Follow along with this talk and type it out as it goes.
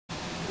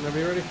Whenever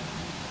you're ready.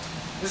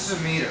 This is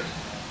a meter,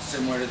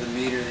 similar to the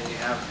meter that you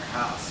have in your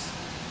house.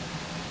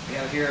 We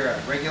have here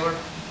a regular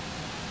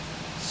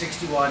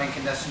 60-watt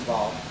incandescent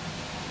bulb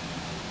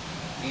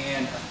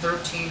and a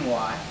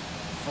 13-watt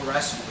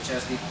fluorescent, which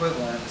has the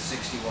equivalent of a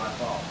 60-watt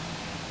bulb.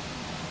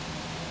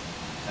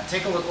 Now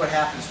take a look what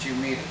happens to your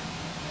meter.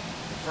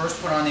 You first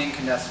put on the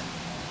incandescent.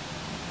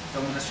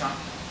 Filming this, Sean?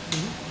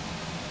 Mm-hmm.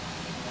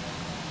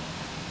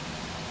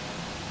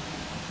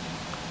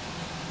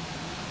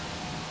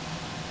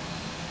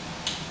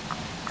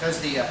 Because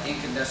the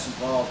incandescent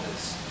bulb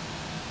is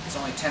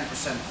only 10%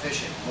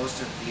 efficient, most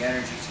of the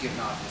energy is given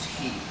off as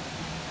heat.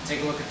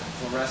 Take a look at the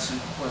fluorescent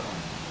equivalent.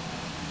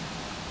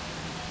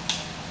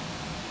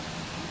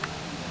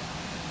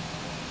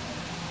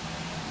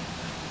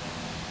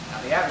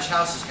 Now the average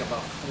house has got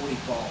about 40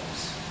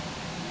 bulbs.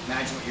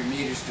 Imagine what your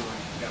meter's doing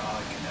if you've got all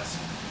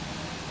incandescent.